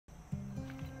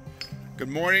Good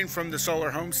morning from the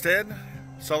Solar Homestead,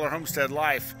 Solar Homestead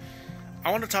Life. I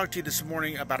want to talk to you this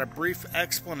morning about a brief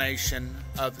explanation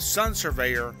of Sun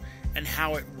Surveyor and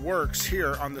how it works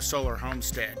here on the Solar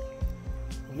Homestead.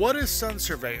 What is Sun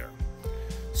Surveyor?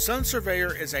 Sun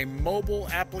Surveyor is a mobile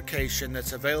application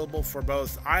that's available for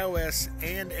both iOS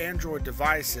and Android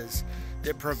devices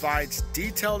that provides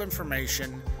detailed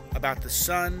information about the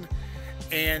sun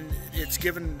and its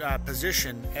given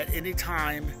position at any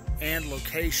time and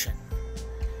location.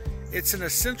 It's an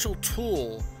essential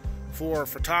tool for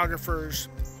photographers,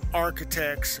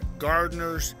 architects,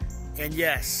 gardeners, and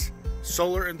yes,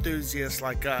 solar enthusiasts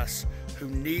like us who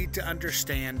need to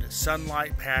understand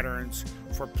sunlight patterns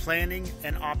for planning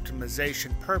and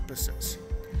optimization purposes.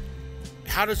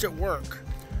 How does it work?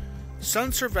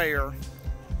 Sun Surveyor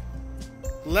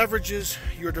leverages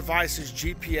your device's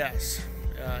GPS,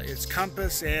 its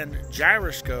compass and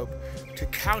gyroscope to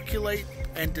calculate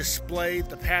and display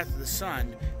the path of the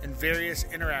sun in various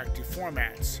interactive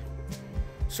formats.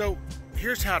 So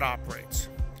here's how it operates.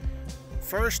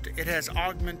 First, it has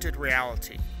augmented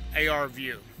reality, AR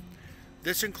view.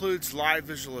 This includes live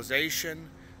visualization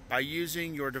by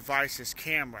using your device's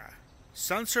camera.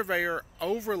 Sun Surveyor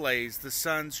overlays the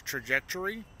sun's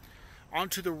trajectory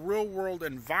onto the real-world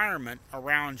environment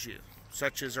around you,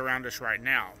 such as around us right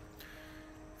now.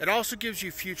 It also gives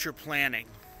you future planning.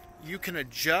 You can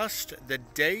adjust the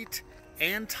date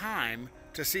and time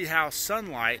to see how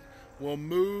sunlight will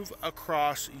move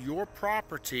across your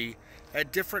property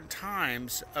at different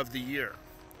times of the year.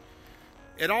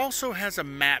 It also has a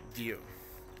map view.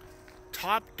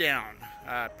 Top-down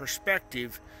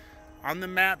perspective on the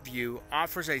map view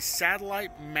offers a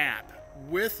satellite map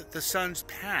with the sun's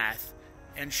path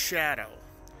and shadow.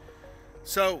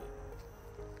 So,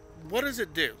 what does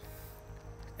it do?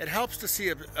 It helps to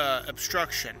see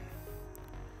obstruction,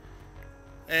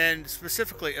 and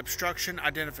specifically obstruction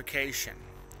identification.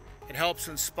 It helps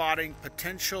in spotting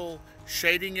potential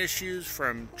shading issues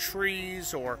from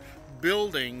trees or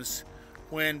buildings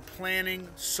when planning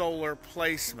solar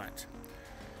placement.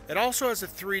 It also has a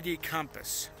 3D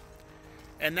compass,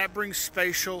 and that brings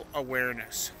spatial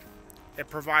awareness. It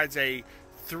provides a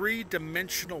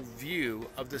three-dimensional view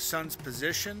of the sun's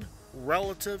position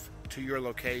relative to your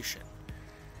location,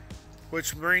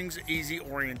 which brings easy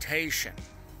orientation.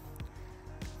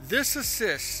 This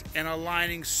assists in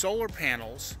aligning solar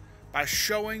panels by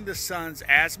showing the sun's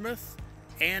azimuth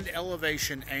and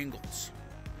elevation angles.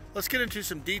 Let's get into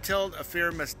some detailed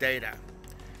ephemeris data.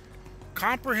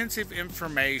 Comprehensive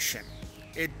information.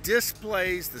 It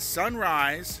displays the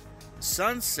sunrise,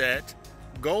 sunset,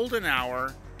 golden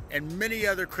hour, and many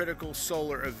other critical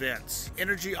solar events.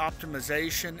 Energy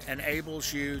optimization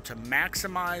enables you to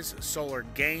maximize solar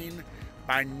gain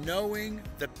by knowing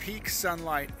the peak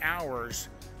sunlight hours.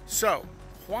 So,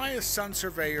 why is Sun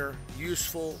Surveyor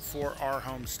useful for our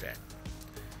homestead?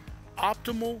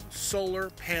 Optimal solar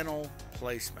panel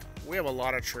placement. We have a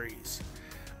lot of trees.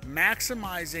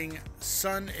 Maximizing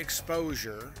sun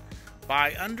exposure.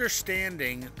 By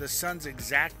understanding the sun's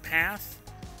exact path,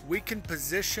 we can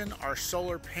position our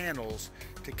solar panels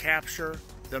to capture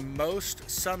the most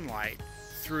sunlight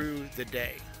through the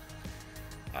day.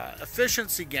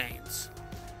 Efficiency gains.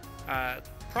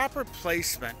 Proper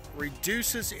placement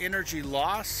reduces energy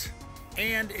loss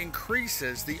and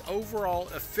increases the overall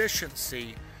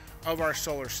efficiency of our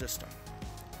solar system.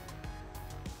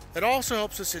 It also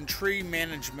helps us in tree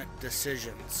management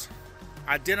decisions.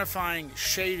 Identifying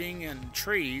shading in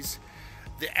trees,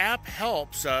 the app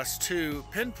helps us to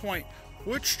pinpoint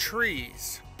which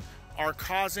trees are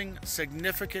causing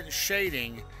significant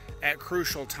shading at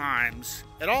crucial times.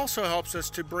 It also helps us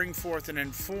to bring forth an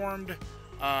informed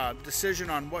decision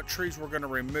on what trees we're going to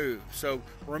remove. So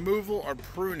removal or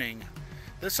pruning.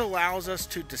 This allows us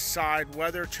to decide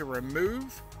whether to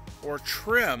remove or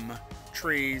trim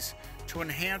trees to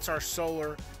enhance our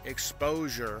solar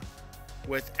exposure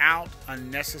without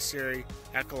unnecessary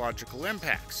ecological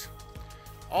impacts.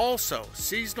 Also,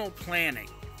 seasonal planning.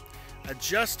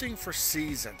 Adjusting for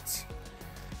seasons.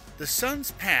 The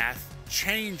sun's path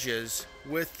changes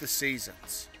with the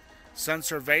seasons. Sun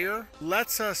Surveyor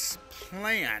lets us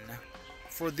plan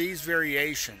for these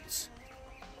variations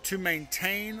to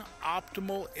maintain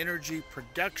optimal energy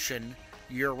production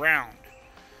year-round.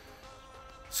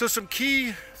 So some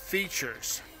key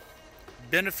features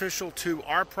beneficial to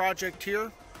our project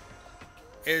here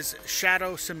is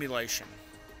shadow simulation.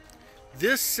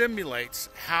 This simulates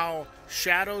how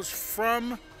shadows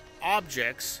from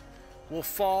objects will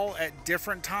fall at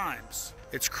different times.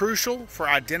 It's crucial for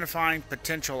identifying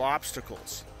potential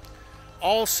obstacles.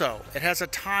 Also, it has a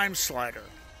time slider.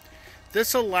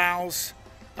 This allows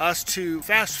us to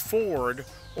fast forward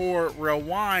or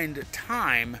rewind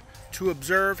time to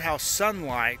observe how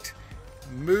sunlight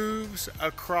moves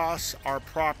across our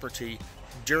property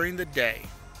during the day.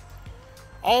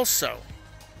 Also,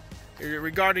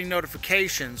 regarding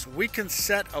notifications, we can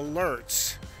set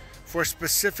alerts for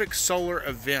specific solar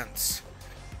events,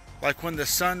 like when the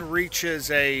sun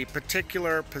reaches a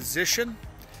particular position,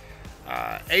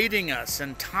 aiding us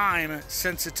in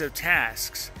time-sensitive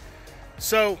tasks.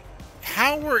 So,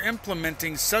 how we're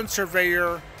implementing Sun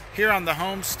Surveyor here on the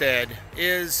homestead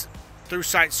is through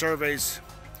site surveys.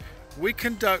 We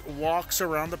conduct walks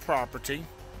around the property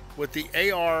with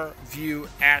the AR view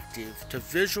active to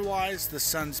visualize the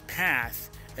sun's path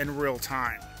in real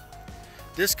time.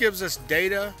 This gives us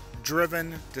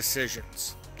data-driven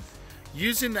decisions.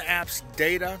 Using the app's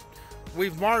data,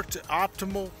 we've marked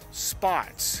optimal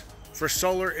spots for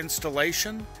solar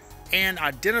installation and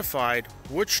identified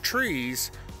which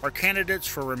trees are candidates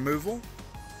for removal.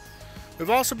 We've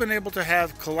also been able to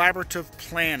have collaborative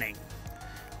planning.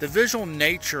 The visual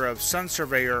nature of Sun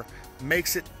Surveyor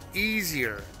makes it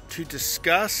easier to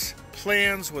discuss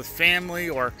plans with family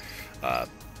or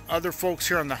other folks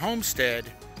here on the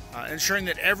homestead, ensuring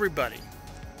that everybody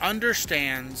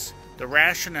understands the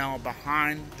rationale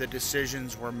behind the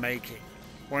decisions we're making.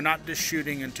 We're not just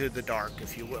shooting into the dark,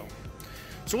 if you will.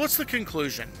 So what's the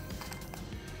conclusion?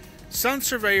 Sun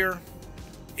Surveyor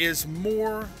is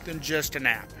more than just an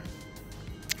app.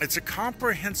 It's a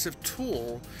comprehensive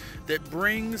tool that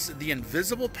brings the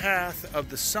invisible path of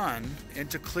the sun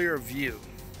into clear view.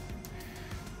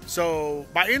 So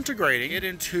by integrating it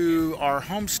into our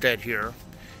homestead here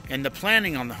and the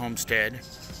planning on the homestead,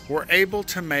 we're able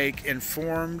to make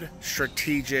informed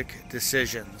strategic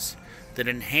decisions that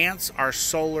enhance our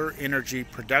solar energy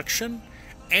production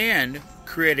and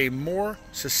create a more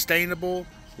sustainable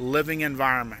living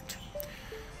environment.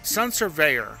 Sun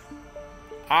Surveyor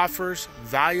offers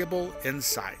valuable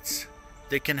insights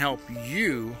that can help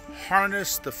you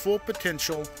harness the full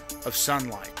potential of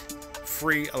sunlight,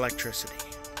 free electricity.